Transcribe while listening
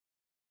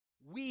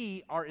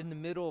We are in the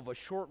middle of a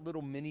short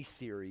little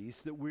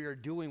mini-series that we are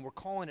doing. We're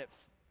calling it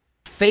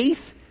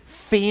Faith,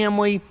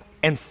 Family,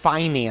 and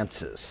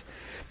Finances.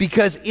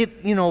 Because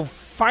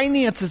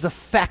finances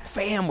affect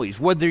families,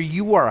 whether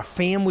you are a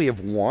family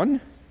of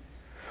one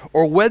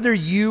or whether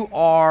you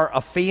are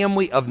a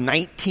family of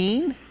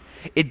 19.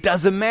 It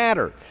doesn't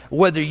matter.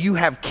 Whether you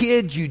have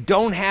kids, you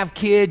don't have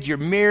kids, you're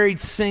married,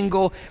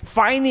 single,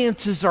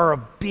 finances are a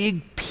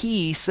big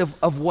piece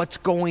of what's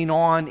going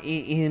on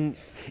in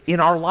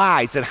our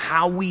lives and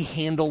how we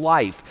handle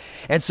life.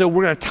 And so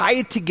we're going to tie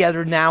it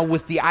together now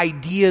with the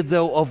idea,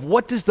 though, of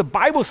what does the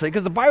Bible say?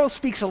 Because the Bible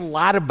speaks a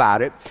lot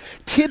about it.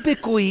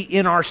 Typically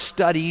in our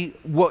study,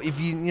 if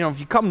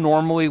you come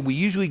normally, we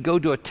usually go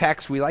to a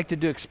text. We like to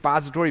do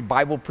expository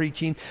Bible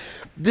preaching.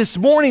 This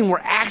morning, we're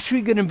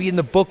actually going to be in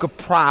the book of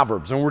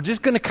Proverbs, and we're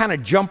just going to kind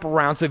of jump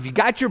around. So if you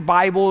got your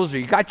Bibles or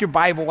you got your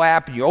Bible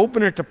app and you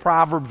open it to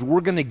Proverbs,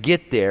 we're going to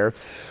get there.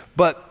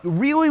 But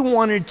really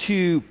wanted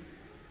to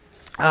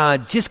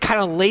just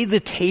kind of lay the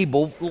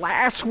table.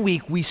 Last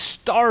week, we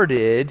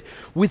started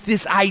with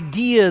this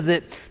idea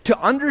that to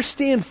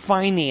understand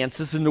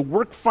finances and to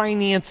work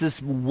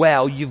finances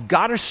well, you've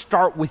got to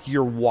start with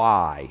your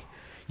why.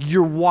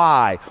 Your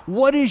why.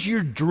 What is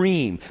your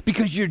dream?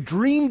 Because your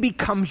dream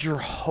becomes your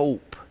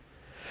hope.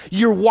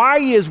 Your why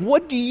is,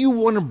 what do you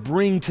want to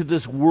bring to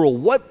this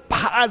world? What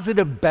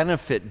positive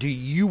benefit do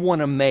you want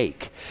to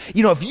make?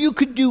 If you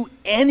could do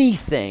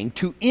anything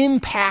to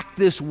impact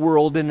this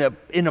world in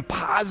a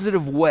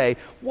positive way,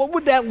 what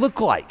would that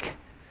look like?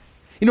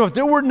 If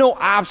there were no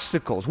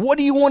obstacles, what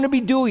do you want to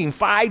be doing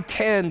 5,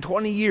 10,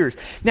 20 years?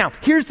 Now,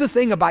 here's the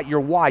thing about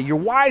your why. Your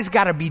why's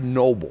got to be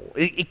noble.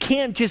 It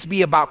can't just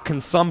be about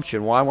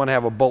consumption. Well, I want to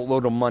have a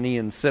boatload of money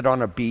and sit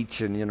on a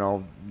beach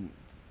and,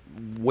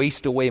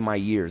 waste away my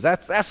years.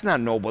 That's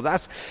not noble.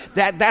 That's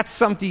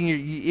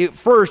something.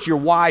 First, your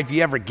why, if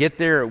you ever get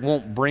there, it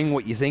won't bring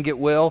what you think it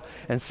will.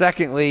 And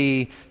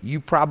secondly,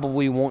 you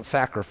probably won't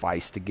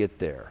sacrifice to get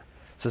there.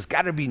 So it's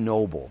got to be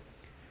noble.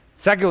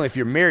 Secondly, if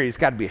you're married, it's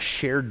got to be a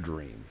shared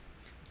dream.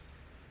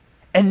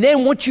 And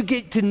then once you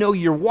get to know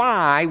your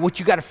why, what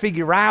you got to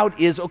figure out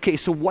is, okay,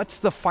 so what's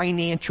the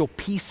financial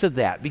piece of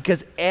that?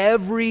 Because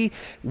every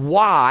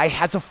why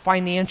has a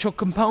financial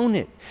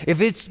component.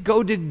 If it's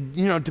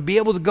to be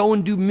able to go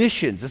and do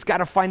missions, it's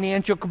got a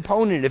financial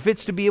component. If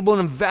it's to be able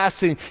to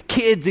invest in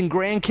kids and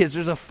grandkids,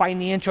 there's a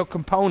financial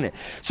component.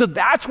 So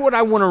that's what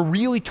I want to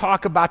really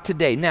talk about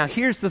today. Now,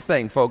 here's the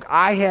thing, folks.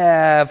 I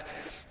have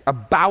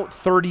about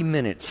 30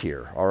 minutes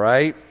here, all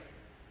right?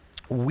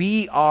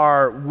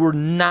 We're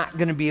not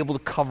going to be able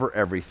to cover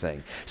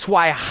everything. So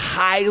I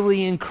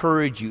highly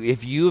encourage you,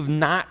 if you have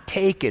not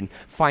taken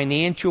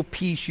Financial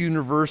Peace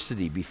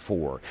University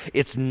before,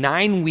 it's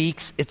 9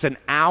 weeks, it's an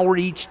hour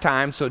each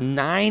time, so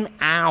 9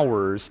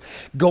 hours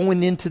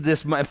going into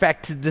this. In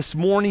fact, this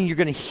morning you're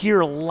going to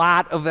hear a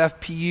lot of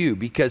FPU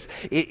because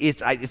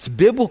it's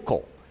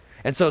biblical.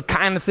 And so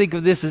kind of think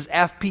of this as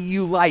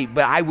FPU light,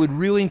 but I would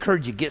really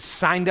encourage you, get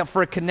signed up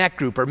for a Connect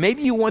group. Or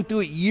maybe you went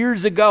through it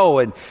years ago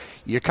and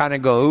you kind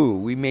of go, ooh,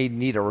 we may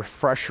need a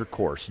refresher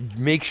course.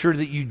 Make sure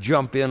that you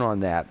jump in on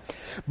that.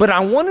 But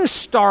I want to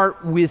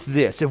start with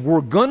this. If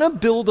we're going to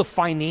build a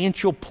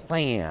financial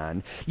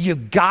plan,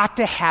 you've got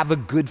to have a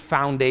good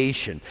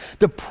foundation.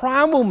 The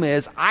problem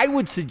is, I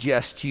would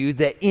suggest to you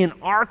that in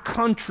our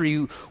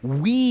country,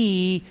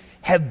 we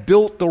have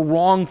built the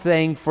wrong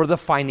thing for the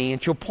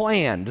financial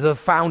plan, the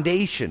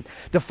foundation.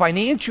 The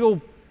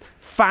financial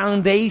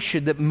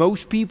foundation that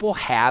most people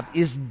have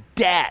is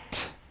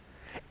debt.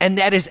 And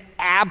that is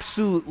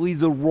absolutely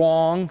the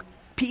wrong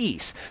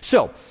piece.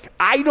 So,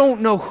 I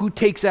don't know who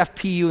takes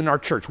FPU in our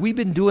church. We've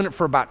been doing it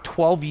for about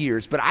 12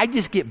 years, but I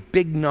just get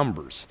big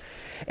numbers.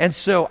 And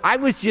so I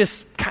was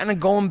just kind of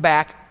going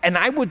back, and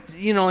I would,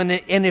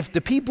 and if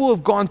the people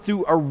have gone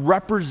through a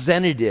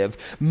representative,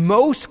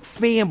 most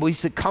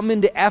families that come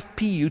into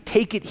FPU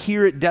take it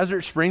here at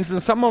Desert Springs,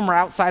 and some of them are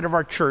outside of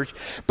our church,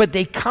 but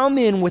they come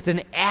in with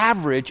an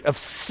average of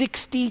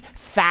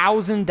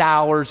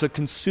 $60,000 of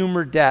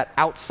consumer debt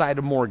outside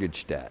of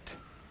mortgage debt.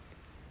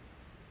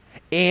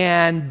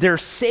 And their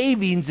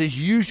savings is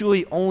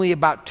usually only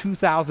about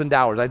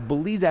 $2,000. I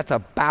believe that's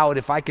about,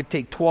 if I could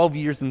take 12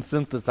 years and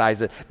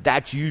synthesize it,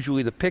 that's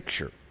usually the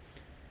picture.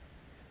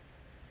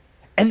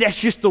 And that's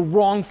just the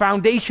wrong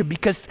foundation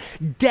because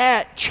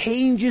debt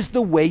changes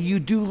the way you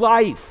do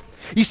life.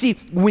 You see,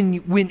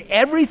 when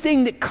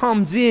everything that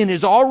comes in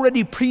is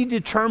already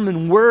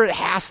predetermined where it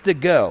has to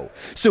go,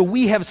 so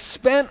we have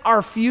spent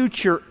our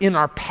future in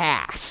our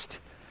past.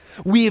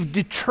 We have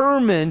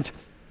determined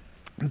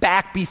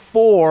back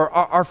before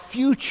our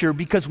future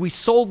because we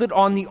sold it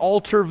on the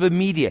altar of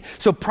immediate.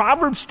 So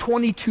Proverbs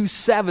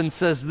 22:7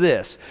 says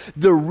this: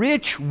 the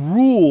rich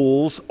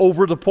rules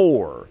over the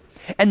poor,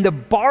 and the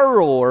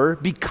borrower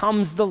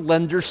becomes the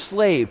lender's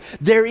slave.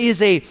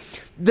 There's a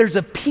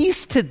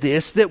piece to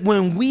this that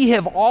when we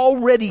have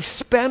already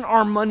spent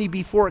our money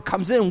before it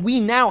comes in, we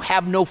now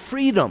have no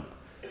freedom.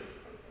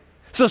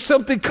 So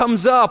something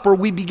comes up or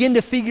we begin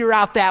to figure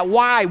out that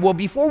why. Well,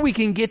 before we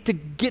can get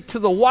to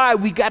the why,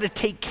 we got to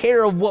take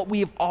care of what we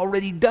have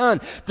already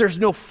done. There's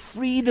no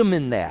freedom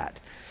in that.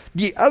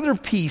 The other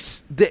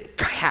piece that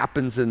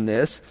happens in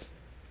this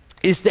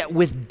is that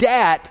with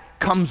debt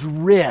comes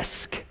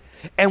risk,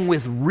 and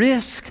with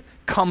risk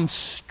comes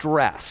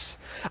stress.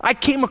 I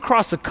came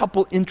across a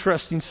couple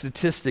interesting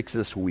statistics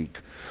this week.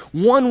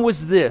 One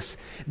was this,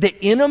 that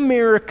in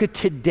America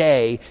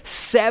today,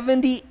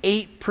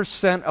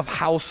 78% of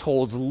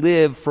households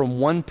live from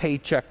one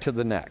paycheck to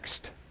the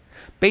next.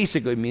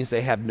 Basically, it means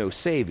they have no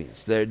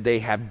savings. They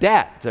have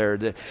debt.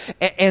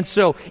 And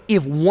so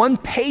if one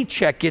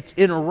paycheck gets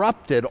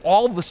interrupted,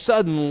 all of a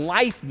sudden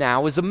life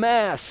now is a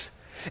mess.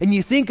 And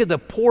you think of the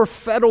poor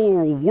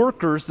federal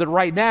workers that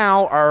right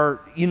now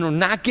are,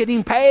 not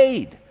getting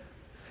paid.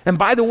 And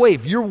by the way,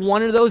 if you're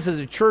one of those as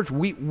a church,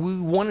 we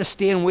want to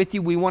stand with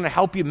you. We want to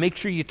help you. Make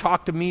sure you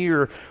talk to me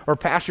or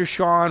Pastor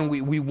Sean.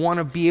 We want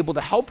to be able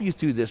to help you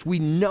through this. We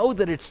know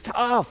that it's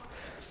tough.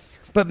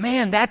 But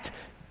man,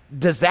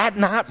 does that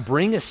not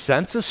bring a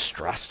sense of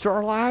stress to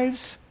our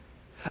lives?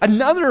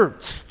 Another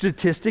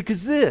statistic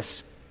is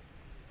this,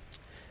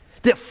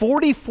 that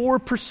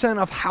 44%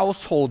 of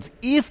households,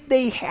 if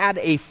they had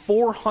a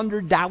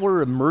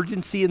 $400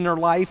 emergency in their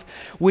life,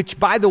 which,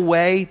 by the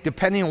way,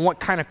 depending on what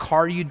kind of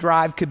car you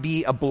drive, could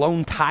be a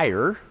blown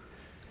tire,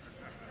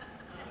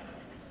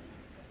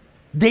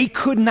 they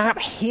could not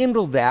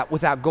handle that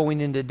without going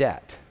into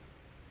debt.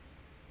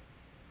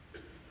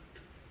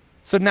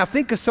 So now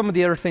think of some of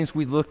the other things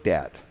we looked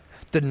at.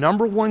 The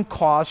number one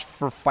cause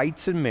for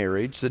fights in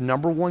marriage, the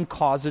number one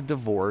cause of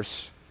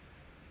divorce,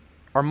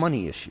 are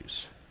money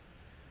issues.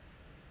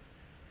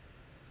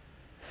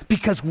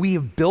 Because we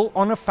have built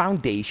on a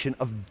foundation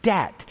of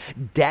debt.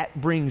 Debt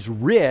brings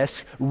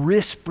risk.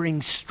 Risk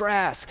brings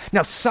stress.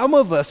 Now, some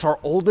of us are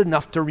old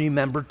enough to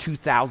remember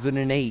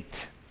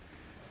 2008.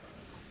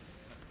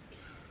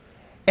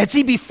 And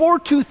see, before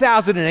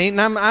 2008,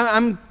 and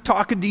I'm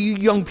talking to you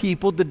young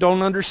people that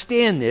don't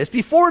understand this,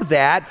 before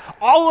that,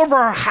 all of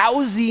our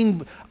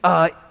housing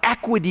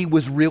equity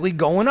was really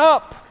going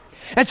up.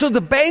 And so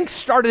the banks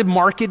started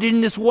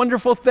marketing this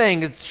wonderful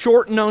thing. It's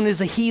short known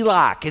as a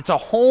HELOC. It's a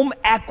home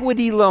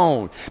equity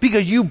loan.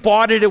 Because you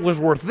bought it, it was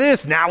worth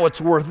this. Now it's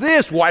worth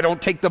this. Why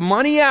don't take the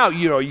money out?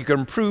 You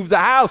can improve the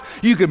house.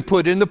 You can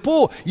put in the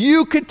pool.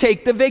 You could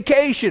take the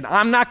vacation.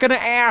 I'm not going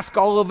to ask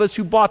all of us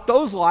who bought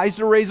those lies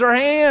to raise our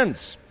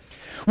hands.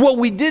 What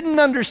we didn't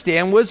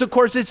understand was, of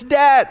course, it's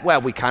debt.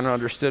 Well, we kind of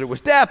understood it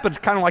was debt, but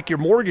it's kind of like your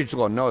mortgage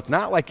loan. No, it's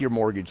not like your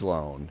mortgage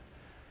loan.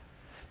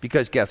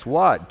 Because guess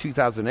what?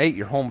 2008,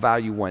 your home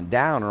value went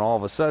down, and all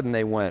of a sudden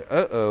they went,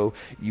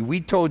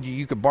 we told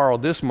you could borrow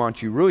this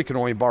much. You really can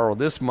only borrow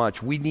this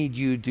much. We need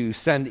you to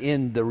send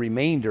in the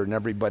remainder. And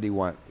everybody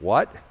went,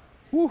 what?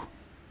 Whew.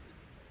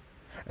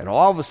 And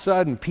all of a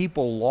sudden,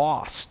 people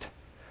lost.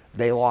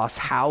 They lost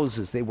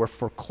houses. They were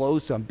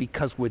foreclosed on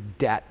because with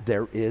debt,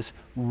 there is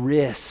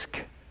risk.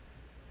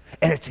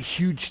 And it's a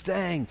huge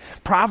thing.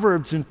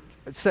 Proverbs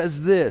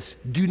says this,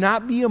 do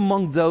not be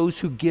among those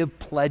who give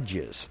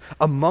pledges,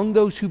 among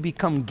those who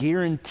become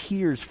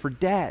guarantors for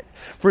debt.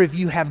 For if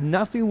you have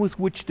nothing with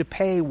which to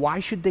pay,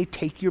 why should they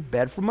take your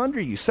bed from under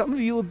you? Some of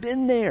you have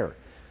been there.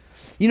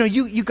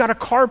 You got a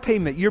car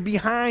payment, you're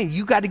behind,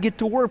 you got to get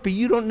to work, but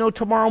you don't know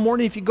tomorrow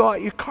morning if you go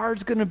out, your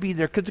car's going to be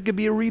there because it could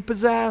be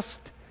repossessed.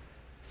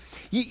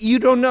 You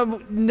don't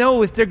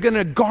know if they're going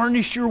to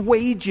garnish your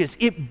wages.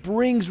 It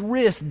brings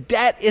risk.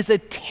 Debt is a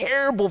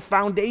terrible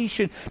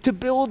foundation to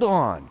build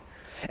on.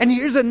 And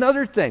here's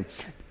another thing.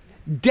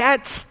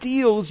 Debt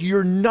steals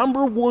your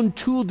number one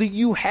tool that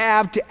you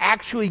have to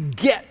actually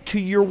get to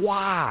your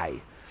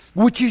why,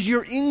 which is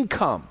your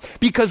income.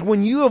 Because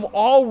when you have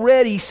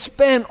already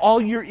spent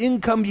all your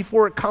income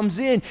before it comes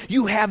in,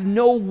 you have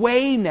no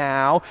way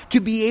now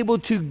to be able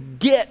to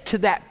get to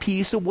that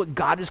piece of what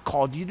God has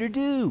called you to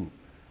do.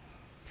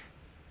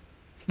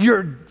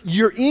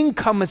 Your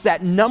income is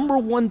that number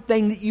one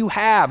thing that you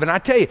have. And I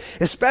tell you,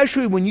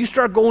 especially when you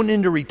start going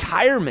into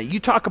retirement,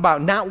 you talk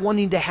about not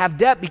wanting to have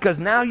debt because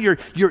now your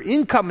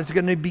income is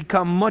going to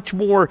become much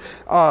more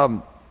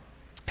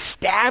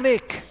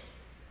static.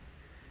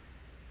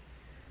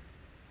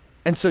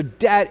 And so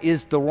debt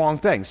is the wrong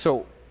thing.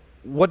 So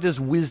what does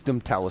wisdom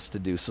tell us to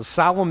do? So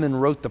Solomon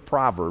wrote the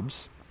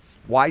Proverbs,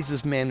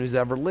 wisest man who's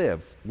ever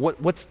lived.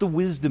 What's the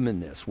wisdom in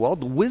this? Well,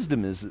 the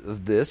wisdom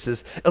of this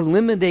is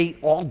eliminate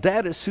all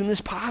debt as soon as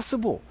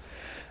possible.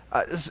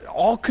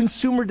 All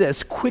consumer debt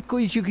as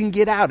quickly as you can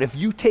get out. If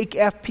you take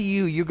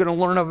FPU, you're going to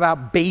learn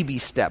about baby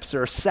steps.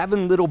 There are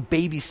 7 little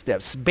baby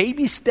steps.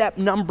 Baby step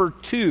number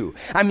 2,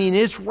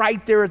 it's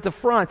right there at the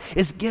front,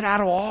 is get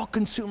out of all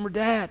consumer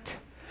debt.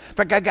 In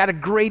fact, I got a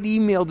great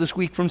email this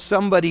week from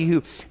somebody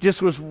who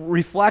just was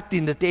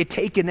reflecting that they had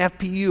taken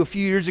FPU a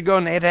few years ago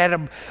and they had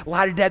a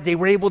lot of debt. They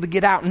were able to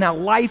get out. Now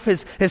life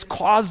has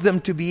caused them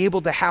to be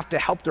able to have to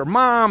help their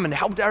mom and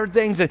help other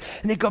things. And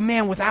they go,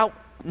 man, without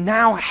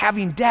now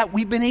having debt,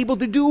 we've been able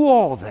to do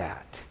all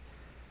that.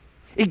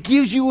 It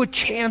gives you a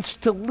chance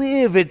to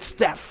live. It's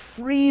that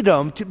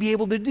freedom to be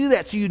able to do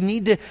that. So you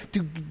need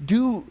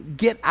to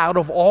get out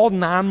of all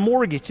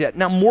non-mortgage debt.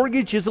 Now,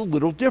 mortgage is a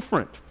little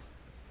different.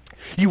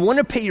 You want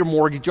to pay your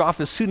mortgage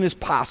off as soon as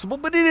possible,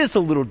 but it is a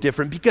little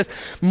different because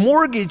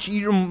mortgage,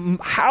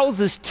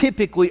 houses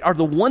typically are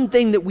the one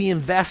thing that we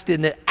invest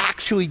in that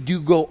actually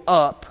do go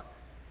up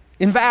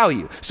in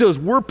value. So as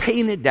we're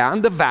paying it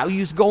down, the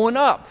value's going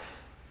up.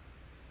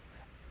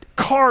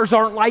 Cars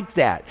aren't like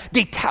that.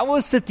 They tell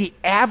us that the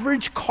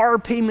average car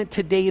payment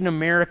today in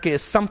America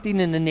is something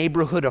in the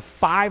neighborhood of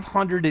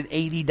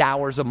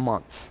 $580 a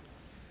month.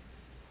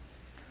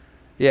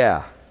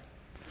 Yeah.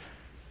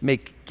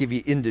 Give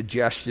you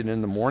indigestion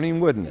in the morning,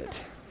 wouldn't it?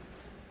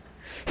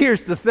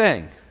 Here's the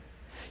thing.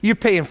 You're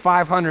paying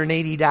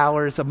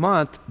 $580 a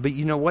month, but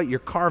you know what? Your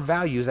car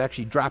value is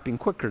actually dropping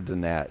quicker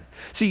than that.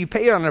 So you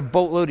pay it on a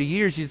boatload of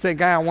years. You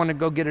think, I want to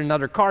go get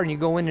another car, and you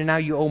go in and now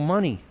you owe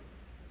money.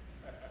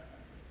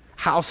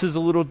 House is a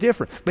little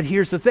different. But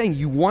here's the thing.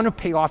 You want to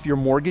pay off your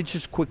mortgage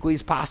as quickly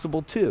as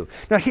possible, too.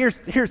 Now, here's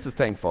the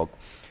thing,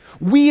 folks.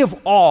 We have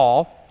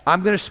all...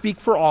 I'm going to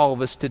speak for all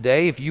of us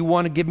today. If you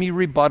want to give me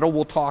rebuttal,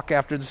 we'll talk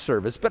after the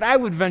service. But I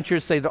would venture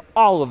to say that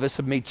all of us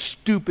have made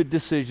stupid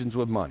decisions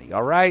with money,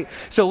 all right?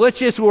 So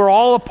we're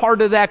all a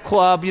part of that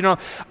club. You know,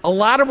 a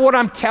lot of what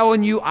I'm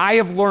telling you, I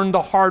have learned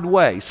the hard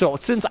way. So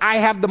since I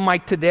have the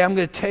mic today, I'm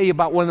going to tell you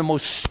about one of the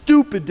most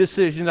stupid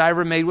decisions I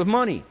ever made with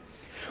money.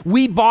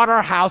 We bought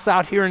our house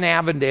out here in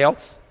Avondale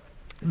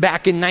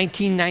back in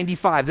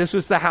 1995. This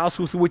was the house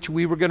with which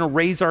we were going to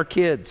raise our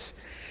kids.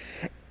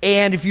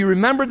 And if you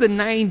remember the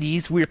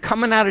 90s, we were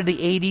coming out of the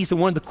 80s, and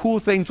one of the cool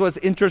things was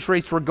interest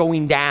rates were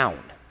going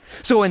down.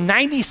 So in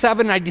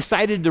 97, I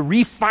decided to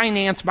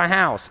refinance my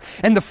house.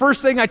 And the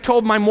first thing I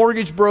told my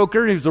mortgage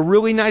broker, he was a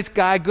really nice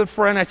guy, good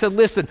friend, I said,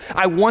 listen,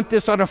 I want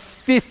this on a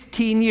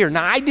 15-year.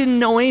 Now, I didn't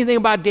know anything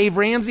about Dave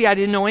Ramsey. I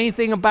didn't know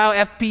anything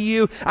about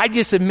FPU. I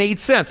just, it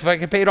made sense. If I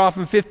could pay it off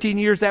in 15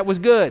 years, that was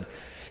good.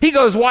 He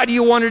goes, why do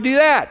you want to do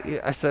that?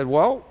 I said,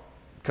 well,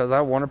 because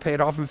I want to pay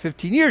it off in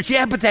 15 years.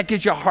 Yeah, but that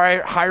gives you a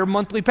higher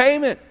monthly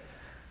payment.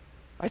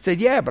 I said,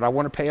 yeah, but I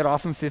want to pay it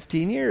off in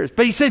 15 years.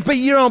 But he said, but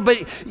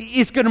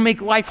it's going to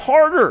make life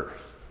harder.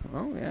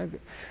 Oh,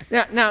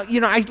 yeah. Now,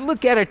 I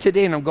look at it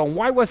today and I'm going,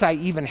 why was I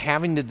even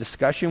having the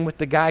discussion with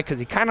the guy? Because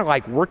he kind of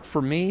like worked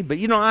for me. But,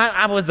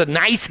 I was a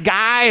nice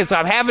guy, and so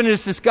I'm having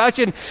this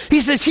discussion. He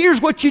says, here's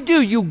what you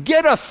do. You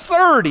get a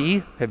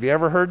 30. Have you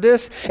ever heard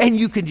this? And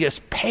you can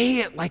just pay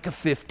it like a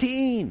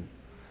 15.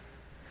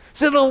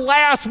 So the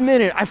last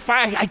minute,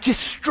 I just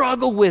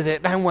struggled with it,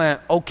 and I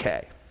went,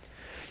 okay.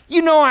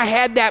 I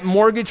had that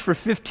mortgage for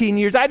 15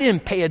 years. I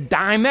didn't pay a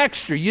dime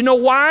extra. You know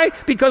why?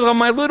 Because on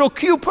my little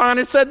coupon,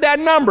 it said that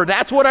number.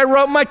 That's what I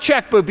wrote in my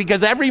checkbook,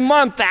 because every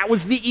month, that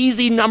was the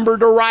easy number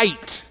to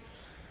write.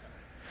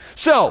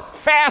 So,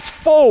 fast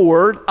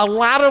forward a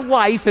lot of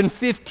life in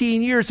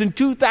 15 years. In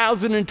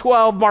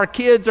 2012, our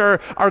kids are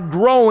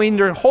growing.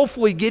 They're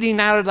hopefully getting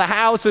out of the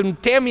house.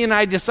 And Tammy and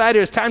I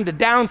decided it's time to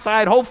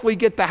downside, hopefully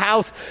get the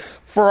house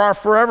for our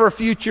forever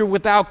future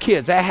without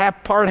kids.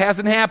 That part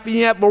hasn't happened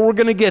yet, but we're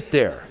going to get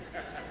there.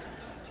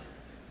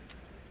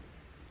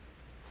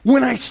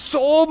 When I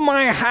sold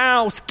my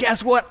house,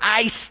 guess what?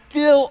 I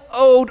still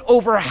owed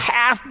over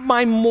half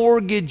my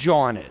mortgage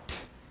on it.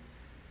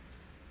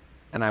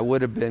 And I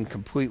would have been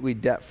completely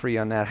debt-free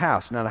on that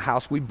house. Now, the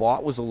house we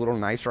bought was a little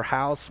nicer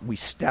house. We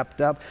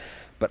stepped up.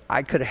 But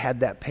I could have had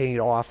that paid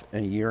off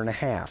in a year and a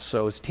half.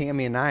 So as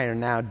Tammy and I are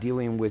now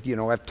dealing with,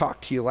 I've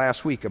talked to you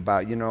last week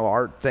about,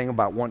 our thing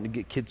about wanting to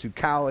get kids through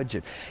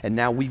college. And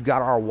now we've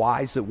got our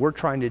whys that we're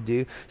trying to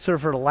do. So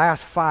for the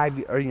last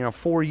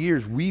 4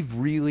 years, we've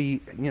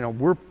really,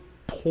 we're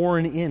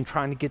pouring in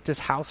trying to get this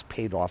house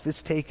paid off.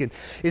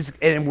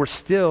 And we're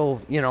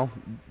still,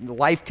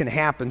 life can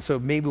happen, so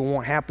maybe it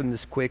won't happen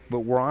this quick,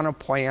 but we're on a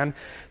plan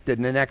that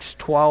in the next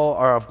 12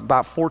 or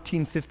about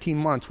 14, 15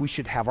 months, we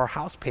should have our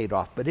house paid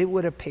off. But it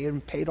would have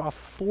paid off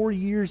 4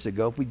 years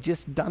ago if we'd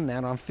just done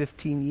that on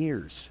 15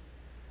 years.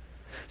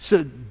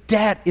 So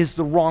debt is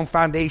the wrong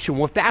foundation.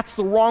 Well, if that's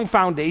the wrong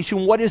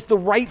foundation, what is the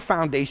right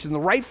foundation? The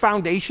right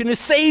foundation is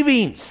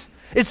savings.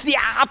 It's the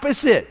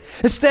opposite.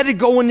 Instead of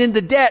going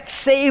into debt,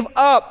 save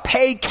up,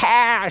 pay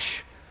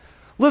cash.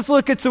 Let's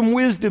look at some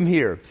wisdom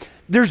here.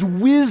 There's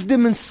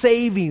wisdom in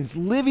savings,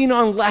 living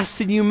on less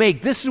than you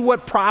make. This is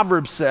what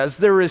Proverbs says.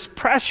 There is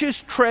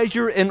precious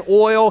treasure and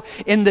oil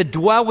in the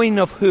dwelling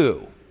of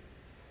who?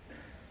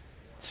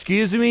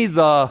 Excuse me,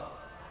 the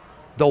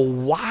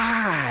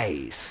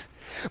wise.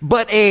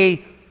 But a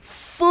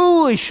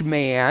foolish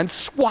man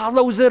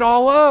swallows it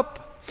all up.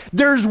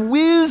 There's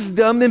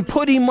wisdom in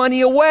putting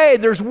money away.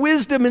 There's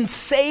wisdom in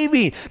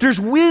saving. There's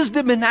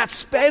wisdom in not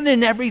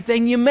spending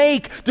everything you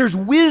make. There's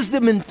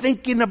wisdom in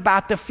thinking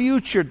about the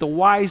future. The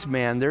wise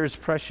man, there's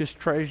precious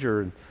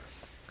treasure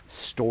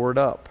stored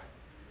up.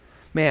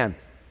 Man,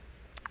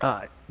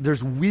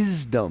 there's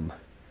wisdom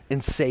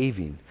in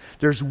saving.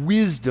 There's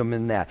wisdom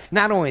in that.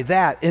 Not only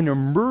that, an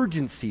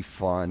emergency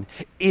fund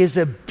is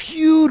a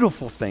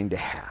beautiful thing to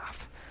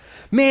have.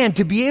 Man,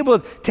 to be able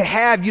to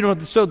have,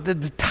 so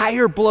the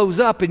tire blows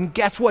up, and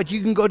guess what?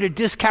 You can go to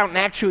discount and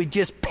actually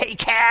just pay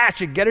cash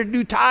and get a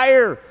new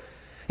tire.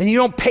 And you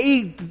don't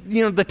pay,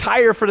 the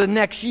tire for the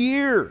next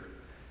year.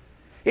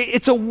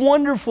 It's a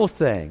wonderful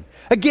thing.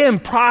 Again,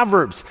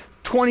 Proverbs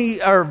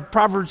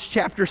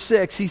chapter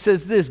 6, he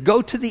says this,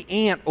 "Go to the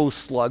ant, O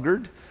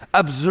sluggard,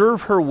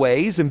 observe her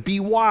ways and be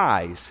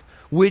wise,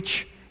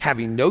 which,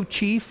 having no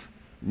chief,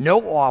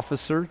 no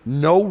officer,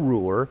 no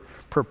ruler,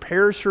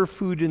 prepares her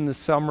food in the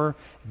summer,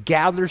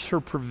 gathers her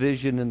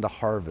provision in the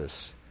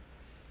harvest."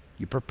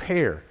 You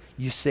prepare,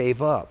 you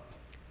save up.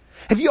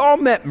 Have you all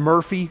met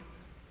Murphy?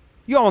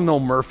 You all know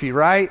Murphy,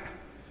 right?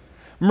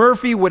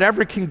 Murphy,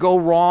 whatever can go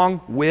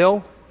wrong,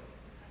 will.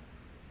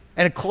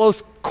 And a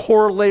close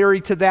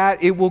corollary to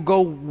that, it will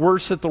go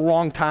worse at the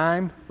wrong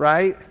time,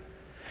 right?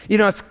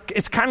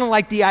 It's kind of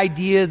like the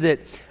idea that,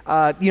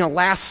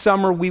 last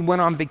summer we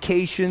went on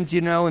vacations,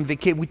 and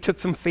we took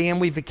some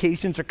family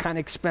vacations. Are kind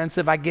of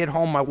expensive. I get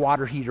home, my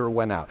water heater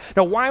went out.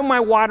 Now, why my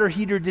water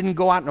heater didn't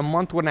go out in a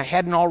month when I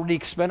hadn't already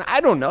expended,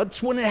 I don't know.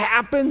 It's when it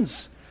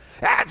happens.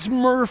 That's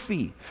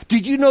Murphy.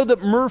 Did you know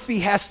that Murphy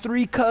has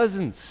 3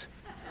 cousins?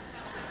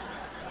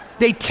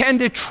 They tend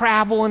to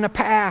travel in a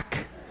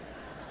pack.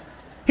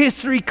 His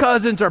 3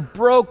 cousins are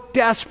broke,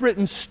 desperate,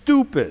 and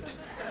stupid.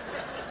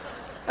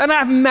 And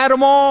I've met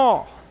them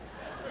all.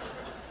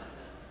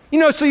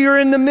 So you're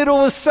in the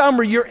middle of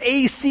summer, your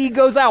AC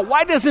goes out.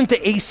 Why doesn't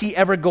the AC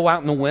ever go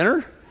out in the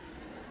winter?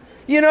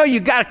 You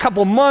got a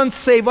couple months,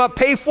 save up,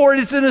 pay for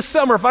it. It's in the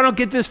summer. If I don't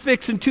get this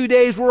fixed in 2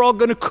 days, we're all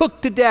going to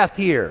cook to death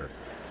here.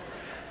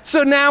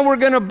 So now we're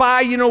going to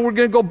buy, we're going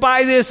to go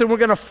buy this and we're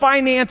going to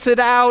finance it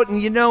out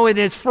and, and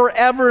it's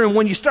forever. And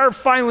when you start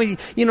finally,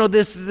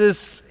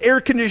 this air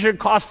conditioner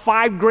costs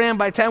 $5,000.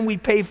 By the time we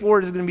pay for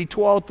it, it's going to be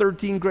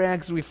 $12,000, $13,000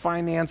 because we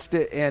financed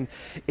it. And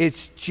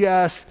it's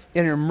just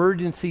an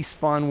emergency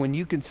fund when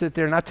you can sit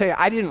there. And I'll tell you,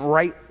 I didn't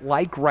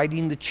like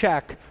writing the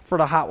check for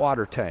the hot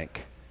water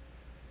tank.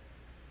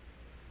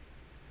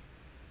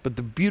 But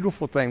the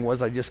beautiful thing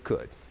was I just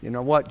could. You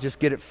know what? Just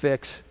get it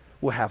fixed.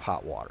 We'll have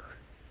hot water.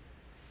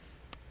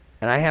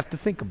 And I have to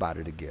think about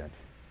it again.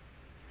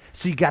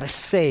 So you got to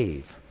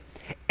save.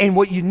 And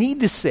what you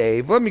need to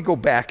save, let me go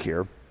back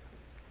here.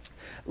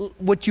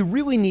 What you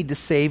really need to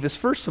save is,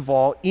 first of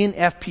all, in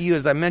FPU,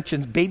 as I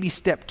mentioned, baby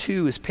step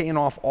 2 is paying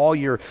off all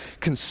your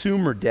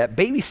consumer debt.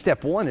 Baby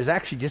step 1 is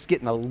actually just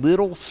getting a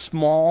little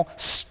small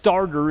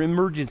starter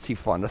emergency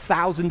fund,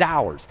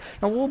 $1,000.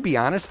 Now, we'll be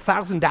honest,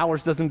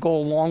 $1,000 doesn't go a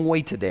long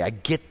way today. I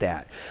get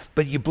that.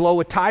 But you blow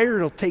a tire,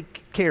 it'll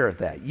take care of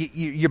that.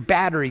 Your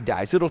battery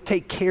dies, it'll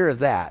take care of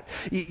that.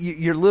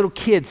 Your little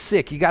kid's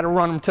sick, you got to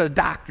run them to the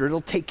doctor, it'll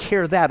take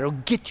care of that. It'll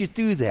get you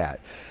through that.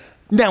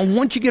 Now,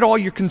 once you get all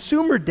your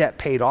consumer debt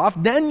paid off,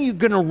 then you're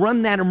going to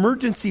run that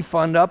emergency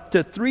fund up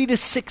to 3 to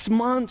 6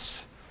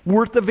 months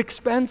worth of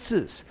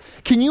expenses.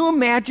 Can you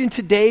imagine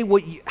today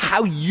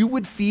how you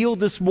would feel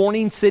this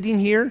morning sitting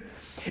here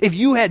if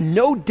you had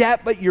no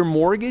debt but your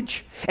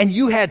mortgage and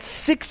you had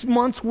 6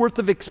 months worth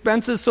of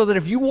expenses, so that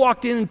if you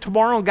walked in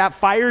tomorrow and got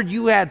fired,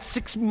 you had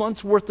 6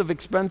 months worth of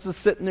expenses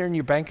sitting there in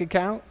your bank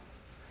account?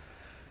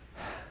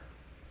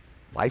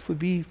 Life would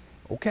be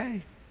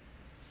okay.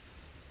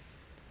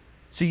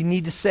 So you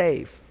need to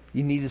save.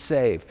 You need to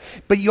save.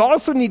 But you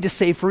also need to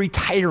save for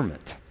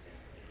retirement.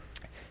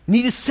 You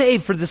need to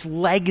save for this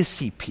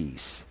legacy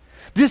piece.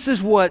 This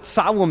is what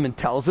Solomon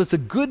tells us. A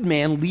good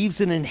man leaves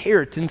an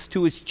inheritance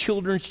to his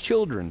children's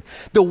children.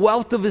 The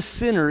wealth of a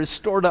sinner is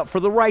stored up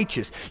for the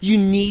righteous. You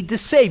need to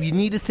save. You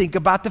need to think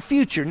about the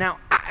future. Now,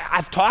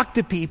 I've talked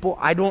to people.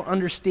 I don't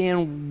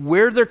understand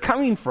where they're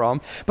coming from,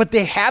 but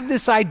they have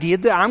this idea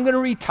that I'm going to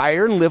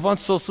retire and live on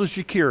Social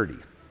Security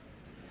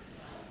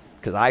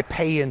because I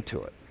pay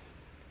into it.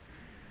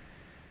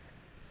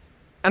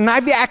 And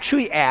I've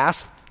actually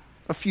asked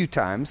a few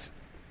times,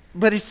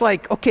 but it's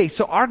like, okay,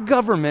 so our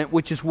government,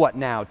 which is what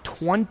now,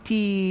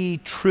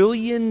 $20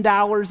 trillion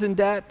in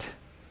debt,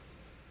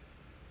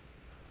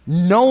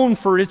 known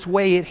for its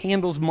way it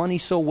handles money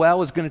so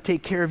well, is going to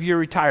take care of your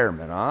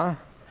retirement, huh?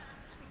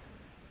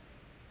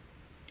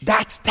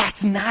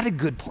 That's not a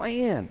good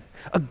plan.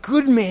 A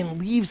good man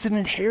leaves an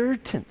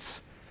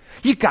inheritance.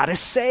 You got to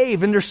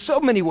save, and there's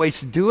so many ways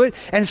to do it,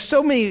 and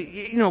so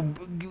many,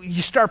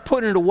 you start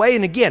putting it away.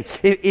 And again,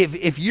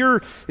 if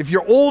you're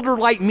older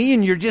like me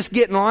and you're just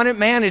getting on it,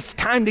 man, it's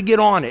time to get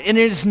on it, and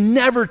it is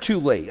never too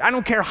late. I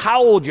don't care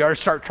how old you are,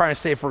 start trying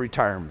to save for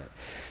retirement.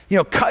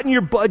 Cutting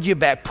your budget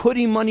back,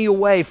 putting money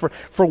away for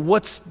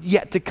what's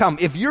yet to come.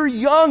 If you're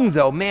young,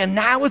 though, man,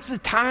 now is the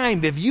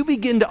time. If you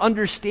begin to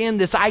understand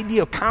this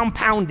idea of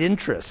compound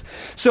interest.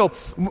 So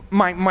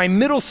my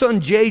middle son,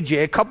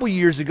 JJ, a couple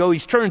years ago,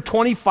 he's turned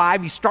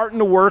 25. He's starting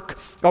to work.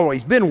 Oh,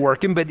 he's been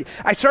working, but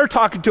I started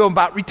talking to him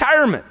about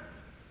retirement.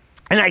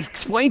 And I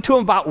explained to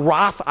him about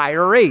Roth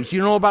IRAs. You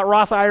know about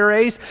Roth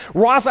IRAs?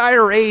 Roth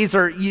IRAs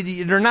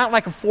they're not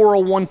like a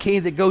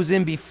 401k that goes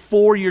in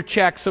before your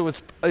check, so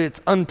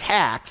it's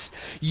untaxed.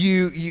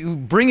 You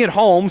bring it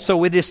home,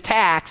 so it is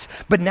taxed,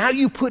 but now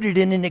you put it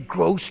in and it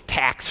grows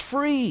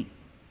tax-free.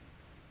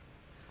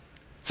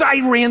 So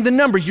I ran the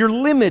numbers. You're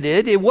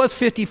limited. It was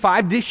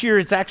 55. This year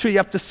it's actually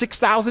up to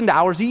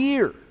 $6,000 a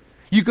year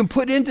you can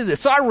put into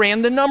this. So I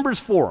ran the numbers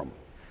for them.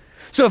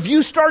 So if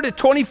you start at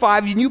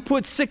 25 and you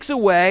put 6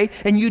 away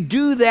and you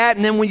do that,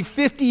 and then when you're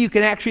 50, you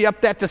can actually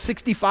up that to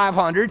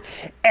 6,500.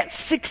 At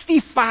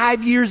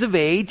 65 years of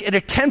age, at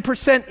a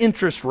 10%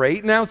 interest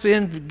rate, now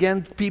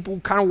again, people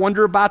kind of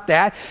wonder about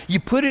that.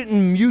 You put it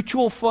in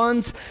mutual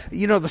funds.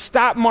 You know, the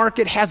stock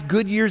market has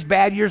good years,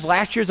 bad years.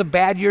 Last year's a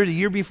bad year. The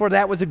year before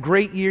that was a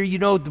great year, you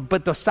know,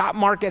 but the stock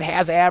market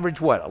has averaged,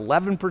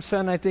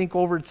 11%, I think,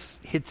 over its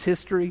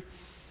history.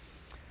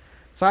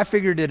 So I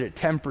figured it at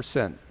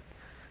 10%.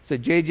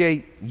 Said,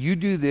 JJ, you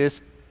do this,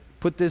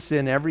 put this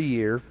in every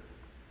year,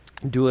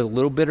 do it a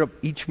little bit of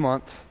each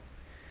month.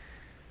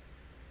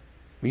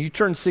 When you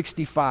turn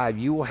 65,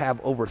 you will have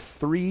over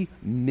 $3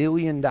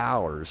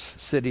 million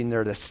sitting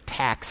there that's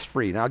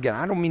tax-free. Now, again,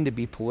 I don't mean to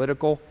be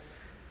political.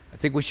 I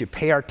think we should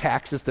pay our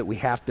taxes that we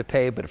have to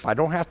pay, but if I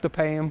don't have to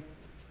pay them,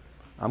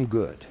 I'm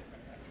good.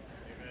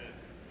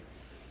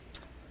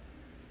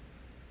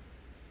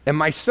 And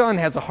my son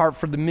has a heart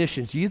for the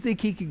missions. Do you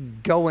think he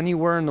could go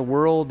anywhere in the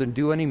world and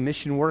do any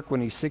mission work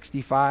when he's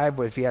 65,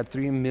 if he had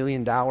 $3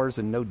 million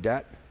and no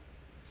debt?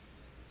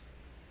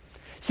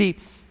 See,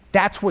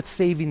 that's what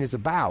saving is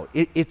about.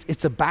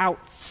 It's about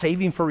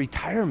saving for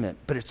retirement,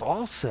 but it's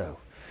also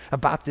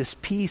about this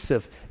piece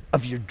of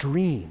your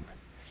dream,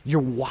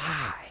 your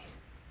why.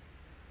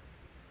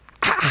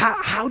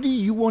 How do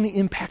you want to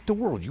impact the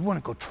world? You want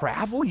to go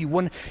travel? You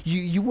want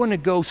to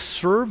go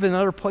serve in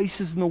other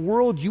places in the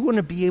world? You want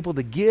to be able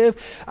to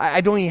give?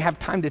 I don't even have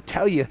time to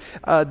tell you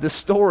the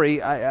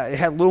story. I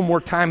had a little more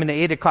time in the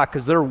 8 o'clock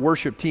because their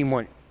worship team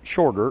went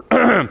shorter.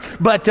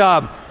 But,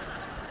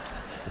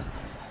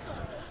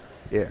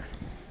 yeah,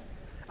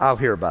 I'll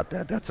hear about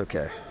that. That's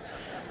okay.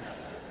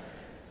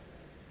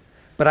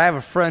 But I have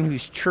a friend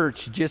whose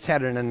church just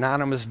had an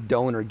anonymous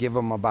donor give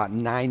them about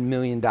 $9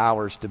 million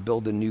to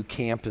build a new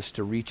campus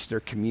to reach their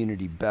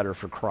community better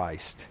for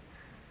Christ.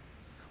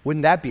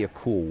 Wouldn't that be a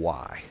cool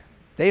why?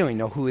 They don't even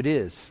know who it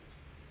is.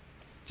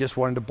 Just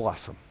wanted to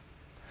bless them.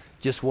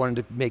 Just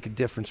wanted to make a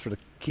difference for the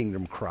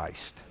kingdom of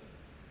Christ.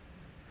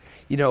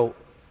 You know,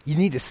 you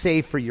need to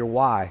save for your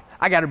why.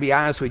 I got to be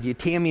honest with you.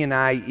 Tammy and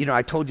I,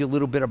 I told you a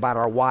little bit about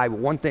our why, but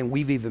one thing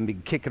we've even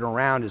been kicking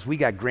around is we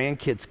got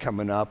grandkids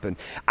coming up, and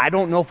I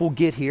don't know if we'll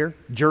get here.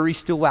 Jury's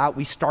still out.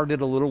 We started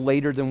a little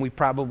later than we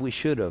probably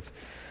should have.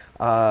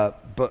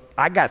 But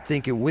I got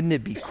thinking, wouldn't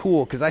it be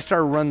cool? Because I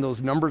started running those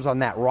numbers on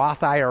that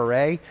Roth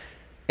IRA,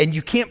 and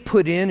you can't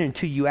put in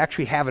until you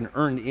actually have an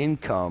earned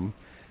income.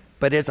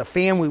 But as a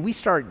family, we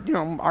started,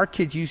 our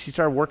kids usually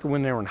started working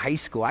when they were in high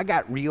school. I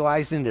got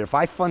realizing that if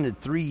I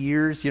funded 3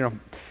 years, when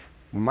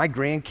my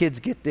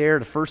grandkids get there,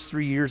 the first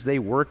 3 years they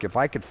work, if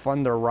I could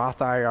fund their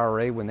Roth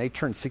IRA when they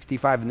turn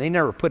 65 and they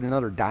never put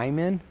another dime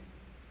in,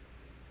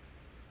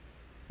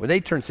 when they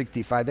turn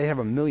 65, they have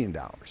 $1 million.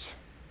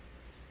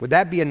 Would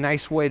that be a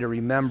nice way to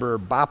remember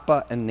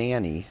Papa and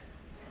Nanny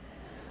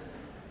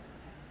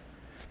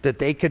that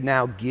they could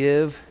now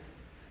give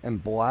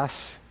and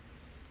bless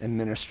and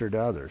minister to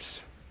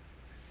others?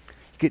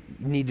 You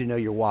need to know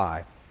your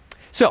why.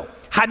 So,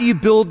 how do you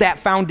build that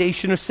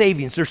foundation of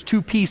savings? There's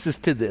 2 pieces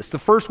to this. The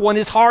first one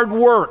is hard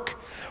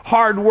work.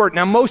 Hard work.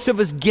 Now, most of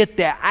us get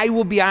that. I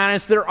will be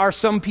honest, there are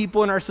some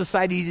people in our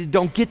society that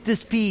don't get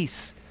this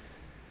piece.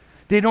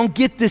 They don't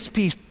get this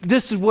piece.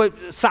 This is what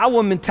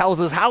Solomon tells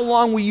us. How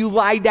long will you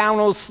lie down,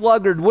 O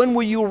sluggard? When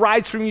will you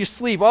rise from your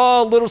sleep?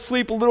 Oh, a little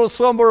sleep, a little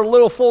slumber, a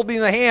little folding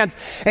of the hands.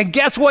 And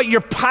guess what?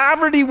 Your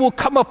poverty will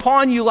come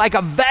upon you like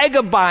a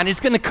vagabond. It's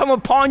going to come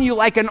upon you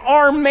like an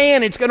armed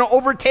man. It's going to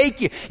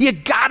overtake you. You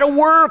got to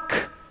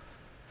work.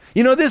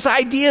 This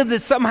idea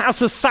that somehow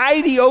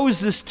society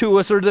owes this to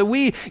us, or that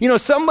we,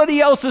 somebody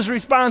else's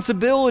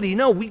responsibility.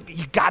 No,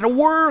 you got to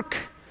work.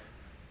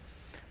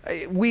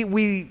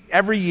 We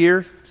every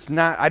year, it's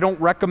not, I don't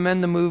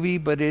recommend the movie,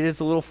 but it is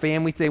a little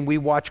family thing. We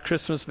watch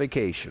Christmas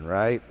Vacation,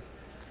 right?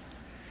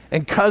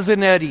 And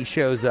Cousin Eddie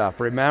shows up,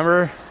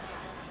 remember?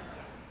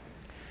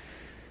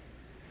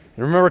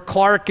 Remember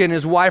Clark and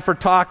his wife are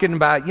talking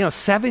about,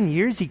 7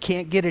 years he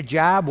can't get a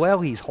job? Well,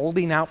 he's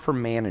holding out for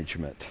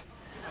management.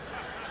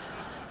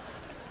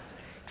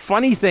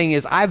 Funny thing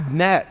is, I've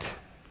met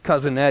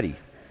Cousin Eddie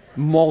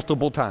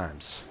multiple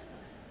times.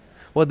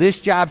 Well, this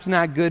job's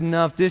not good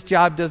enough. This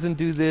job doesn't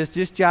do this.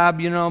 This job,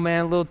 man,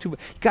 a little too. You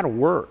got to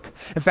work.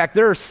 In fact,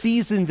 there are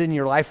seasons in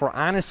your life where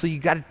honestly, you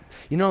got to,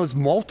 there's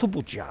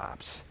multiple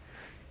jobs.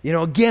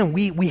 Again,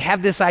 we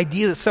have this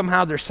idea that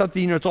somehow there's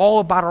something, it's all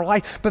about our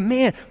life. But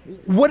man,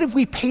 what if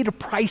we paid a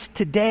price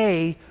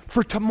today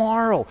for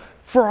tomorrow,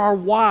 for our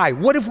why?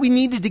 What if we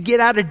needed to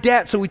get out of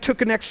debt so we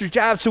took an extra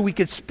job so we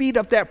could speed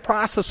up that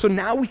process so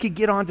now we could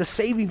get on to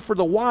saving for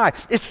the why?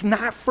 It's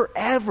not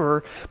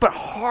forever, but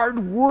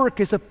hard work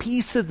is a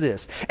piece of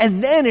this.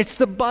 And then it's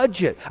the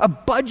budget. A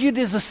budget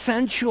is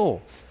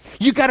essential.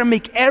 You got to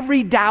make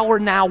every dollar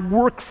now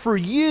work for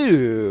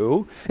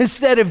you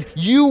instead of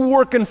you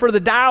working for the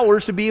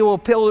dollars to be able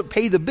to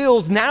pay the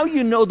bills. Now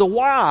you know the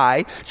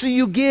why, so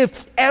you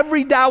give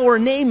every dollar a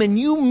name and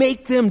you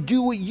make them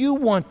do what you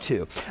want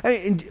to.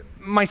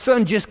 My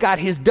son just got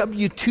his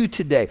W-2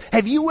 today.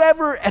 Have you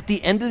ever, at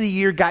the end of the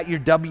year, got your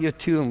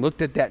W-2 and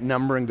looked at that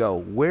number and go,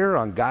 where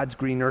on God's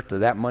green earth did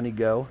that money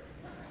go?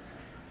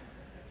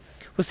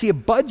 Well, see, a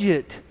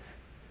budget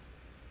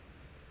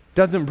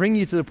doesn't bring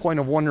you to the point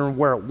of wondering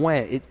where it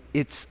went.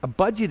 It's a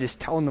budget is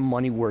telling the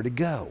money where to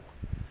go.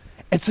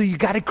 And so you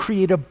got to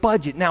create a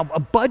budget. Now, a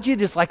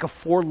budget is like a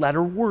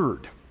 4-letter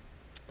word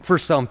for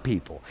some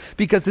people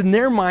because in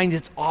their mind,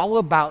 it's all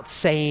about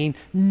saying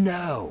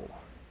no.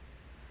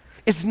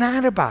 It's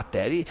not about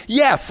that.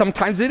 Yes,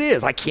 sometimes it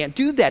is. I can't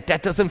do that.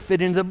 That doesn't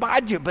fit into the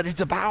budget, but it's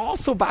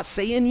also about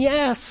saying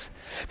yes.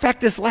 In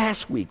fact, this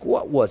last week,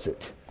 what was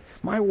it?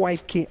 My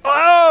wife came.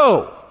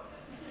 Oh!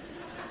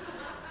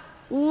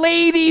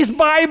 Ladies'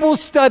 Bible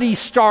study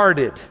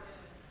started.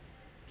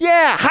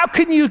 Yeah, how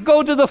can you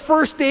go to the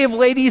first day of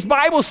ladies'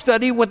 Bible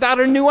study without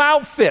a new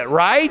outfit,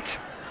 right?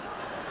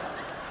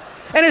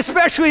 And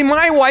especially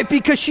my wife,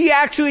 because she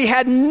actually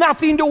had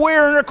nothing to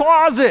wear in her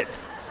closet.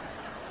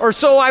 Or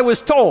so I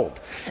was told.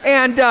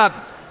 And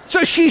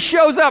so she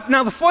shows up.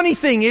 Now, the funny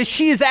thing is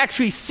she has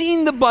actually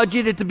seen the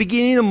budget at the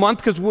beginning of the month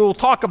because we'll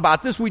talk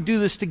about this. We do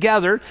this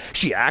together.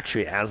 She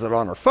actually has it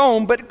on her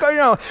phone. But,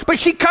 but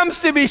she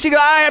comes to me. She goes,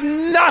 I have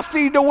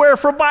nothing to wear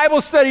for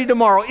Bible study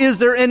tomorrow. Is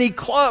there any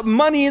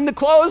money in the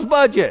clothes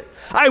budget?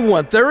 I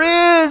went, there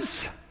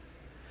is.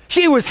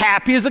 She was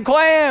happy as a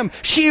clam.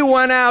 She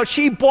went out.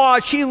 She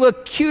bought. She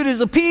looked cute as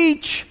a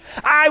peach.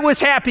 I was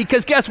happy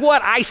because guess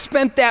what? I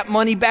spent that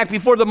money back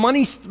before the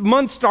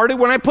month started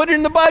when I put it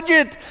in the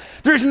budget.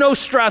 There's no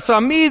stress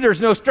on me.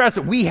 There's no stress.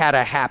 We had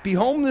a happy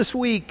home this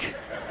week.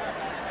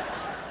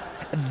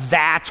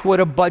 That's what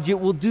a budget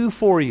will do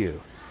for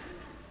you.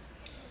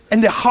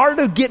 And the heart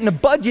of getting a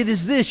budget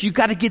is this. You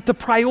got to get the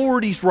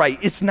priorities right.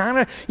 It's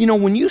not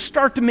when you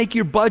start to make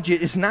your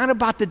budget, it's not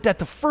about the debt.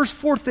 The first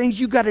 4 things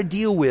you got to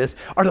deal with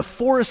are the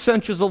 4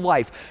 essentials of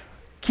life.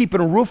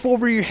 Keeping a roof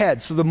over your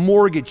head, so the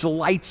mortgage, the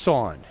lights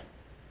on.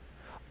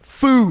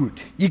 Food,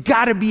 you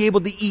got to be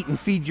able to eat and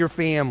feed your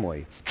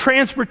family.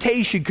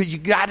 Transportation, because you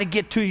got to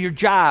get to your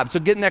job. So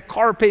getting that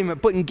car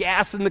payment, putting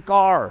gas in the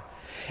car.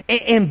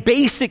 And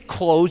basic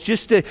clothes,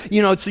 just to,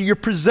 so you're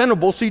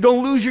presentable so you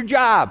don't lose your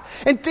job.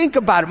 And think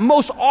about it.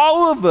 Most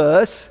all of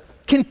us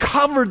can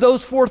cover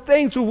those 4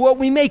 things with what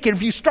we make. And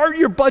if you start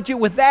your budget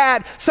with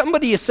that,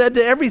 somebody has said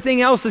that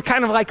everything else is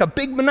kind of like a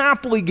big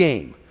Monopoly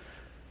game.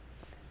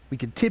 We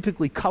can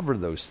typically cover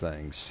those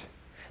things.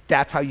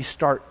 That's how you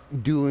start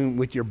doing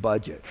with your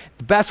budget.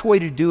 The best way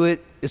to do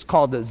it is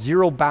called a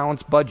zero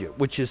balance budget,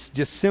 which is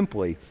just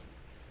simply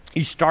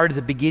you start at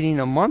the beginning of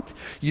the month.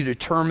 You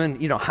determine,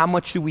 how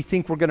much do we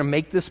think we're going to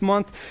make this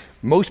month?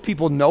 Most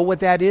people know what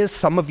that is.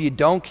 Some of you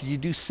don't because you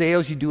do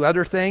sales, you do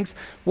other things.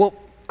 Well,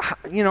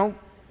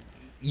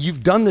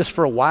 you've done this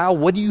for a while.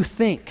 What do you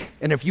think?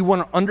 And if you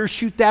want to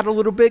undershoot that a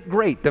little bit,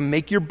 great. Then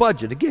make your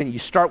budget. Again, you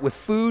start with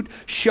food,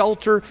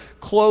 shelter,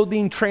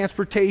 clothing,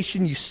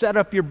 transportation. You set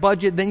up your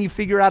budget. Then you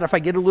figure out if I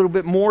get a little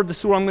bit more, this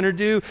is what I'm going to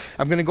do.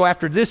 I'm going to go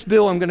after this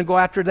bill. I'm going to go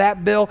after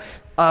that bill.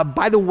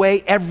 By the way,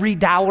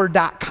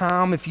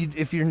 everydollar.com, if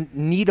you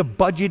need a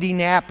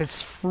budgeting app,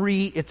 it's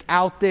free. It's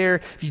out there.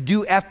 If you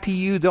do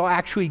FPU, they'll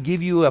actually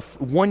give you a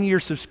 1-year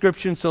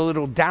subscription so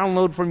it'll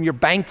download from your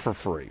bank for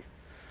free.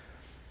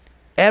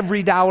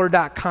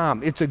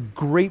 Everydollar.com. It's a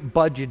great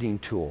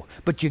budgeting tool,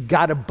 but you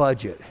got to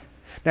budget.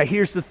 Now,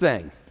 here's the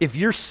thing. If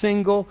you're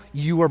single,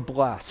 you are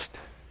blessed.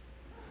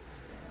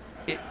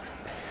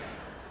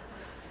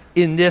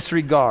 In this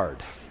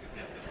regard.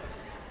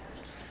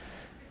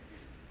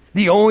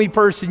 The only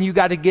person you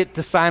got to get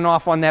to sign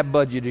off on that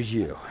budget is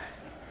you.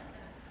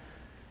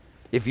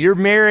 If you're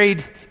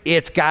married,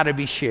 it's got to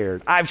be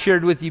shared. I've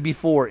shared with you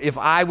before. If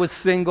I was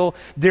single,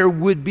 there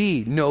would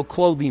be no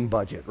clothing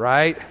budget,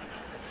 right?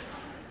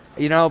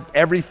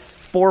 Every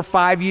 4 or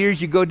 5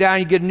 years, you go down,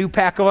 you get a new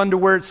pack of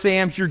underwear at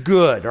Sam's, you're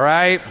good,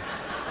 right?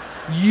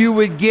 You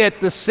would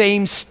get the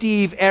same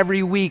Steve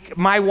every week.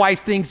 My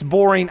wife thinks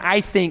boring.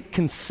 I think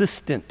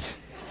consistent.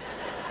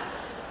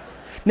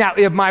 Now,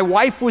 if my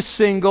wife was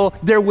single,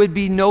 there would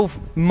be no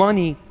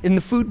money in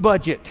the food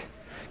budget.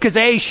 Because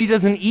A, she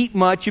doesn't eat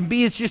much, and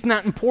B, it's just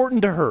not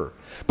important to her.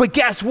 But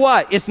guess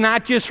what? It's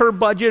not just her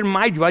budget and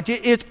my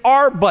budget, it's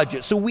our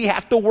budget. So we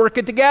have to work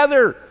it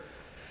together.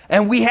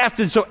 And we have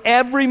to, so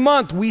every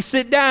month we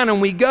sit down and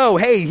we go,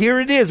 hey, here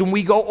it is. And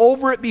we go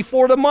over it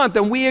before the month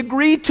and we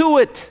agree to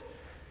it.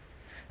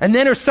 And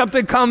then if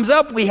something comes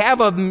up, we have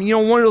one of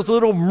those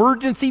little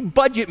emergency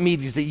budget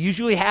meetings that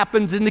usually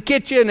happens in the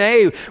kitchen.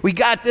 Hey, we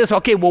got this.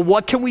 Okay, well,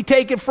 what can we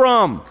take it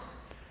from?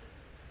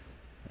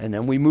 And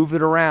then we move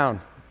it around.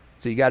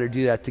 So you got to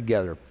do that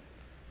together.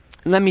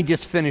 And let me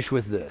just finish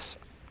with this.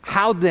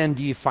 How then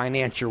do you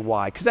finance your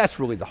why? Because that's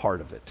really the heart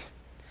of it.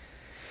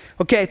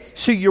 Okay,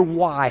 so your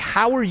why,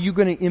 how are you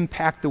going to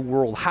impact the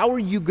world? How are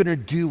you going to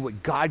do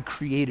what God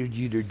created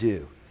you to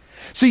do?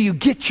 So you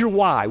get your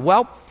why.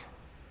 Well,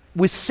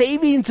 with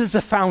savings as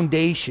a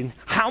foundation,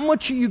 how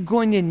much are you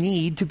going to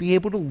need to be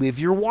able to live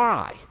your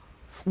why?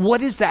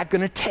 What is that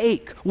going to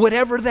take?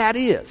 Whatever that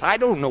is. I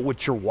don't know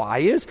what your why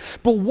is,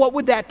 but what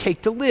would that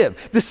take to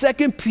live? The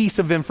second piece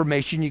of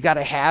information you got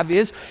to have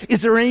is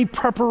there any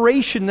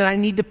preparation that I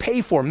need to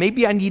pay for?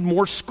 Maybe I need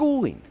more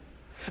schooling.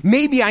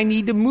 Maybe I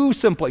need to move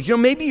someplace.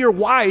 Maybe your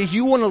why is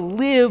you want to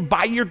live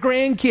by your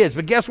grandkids,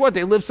 but guess what?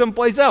 They live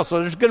someplace else,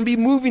 so there's going to be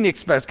moving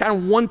expense, kind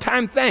of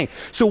one-time thing.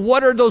 So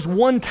what are those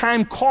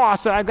one-time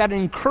costs that I've got to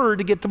incur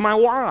to get to my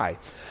why?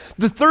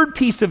 The third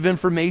piece of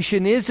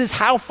information is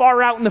how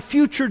far out in the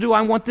future do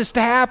I want this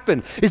to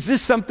happen? Is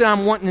this something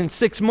I'm wanting in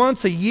 6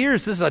 months, a year?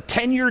 Is this a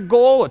 10-year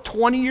goal, a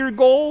 20-year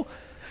goal?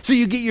 So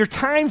you get your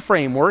time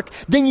framework,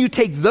 then you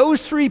take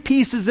those three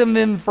pieces of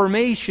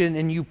information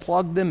and you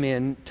plug them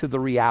in to the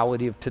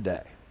reality of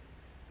today.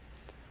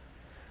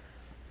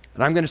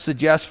 And I'm going to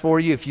suggest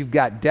for you, if you've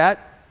got debt,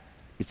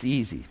 it's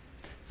easy.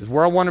 This is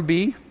where I want to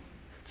be.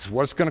 This is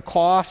what it's going to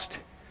cost.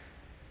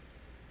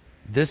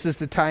 This is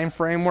the time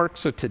framework.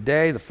 So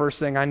today, the first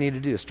thing I need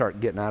to do is start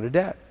getting out of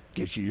debt.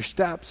 Gives you your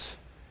steps.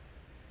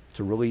 It's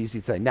a really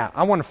easy thing. Now,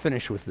 I want to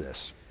finish with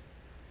this.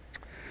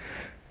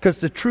 Because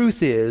the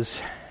truth is,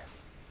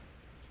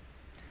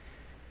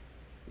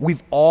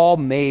 we've all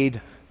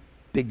made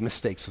big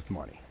mistakes with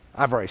money.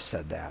 I've already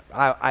said that.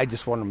 I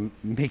just want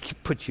to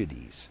put you at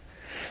ease.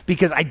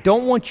 Because I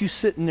don't want you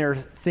sitting there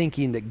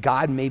thinking that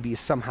God maybe is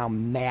somehow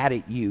mad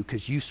at you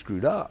because you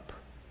screwed up.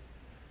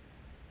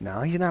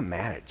 No, he's not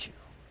mad at you.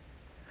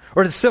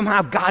 Or that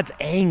somehow God's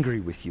angry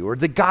with you, or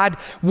that God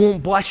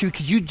won't bless you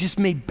because you just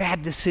made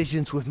bad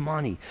decisions with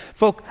money.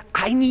 Folks,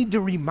 I need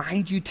to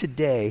remind you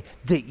today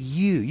that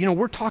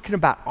we're talking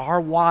about our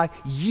why.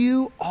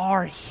 You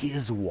are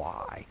his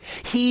why.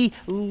 He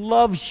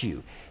loves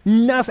you.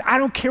 Nothing. I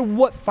don't care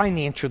what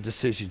financial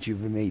decisions you've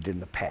made in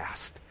the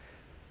past.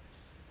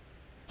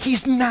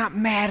 He's not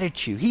mad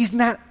at you. He's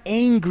not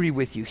angry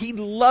with you. He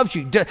loves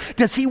you.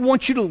 Does he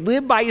want you to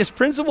live by his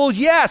principles?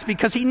 Yes,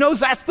 because he knows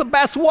that's the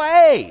best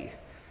way.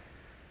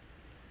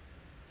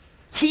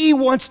 He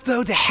wants,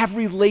 though, to have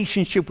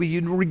relationship with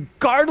you,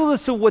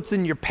 regardless of what's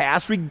in your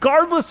past,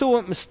 regardless of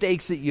what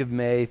mistakes that you've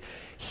made.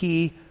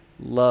 He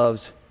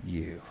loves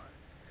you.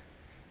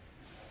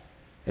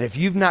 And if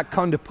you've not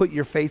come to put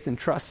your faith and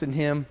trust in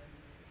him,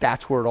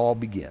 that's where it all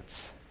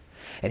begins.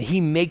 And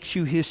he makes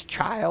you his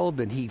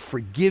child, and he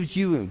forgives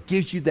you and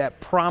gives you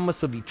that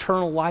promise of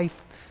eternal life.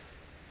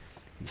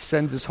 He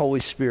sends his Holy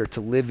Spirit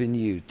to live in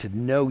you, to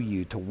know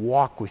you, to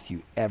walk with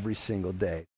you every single day.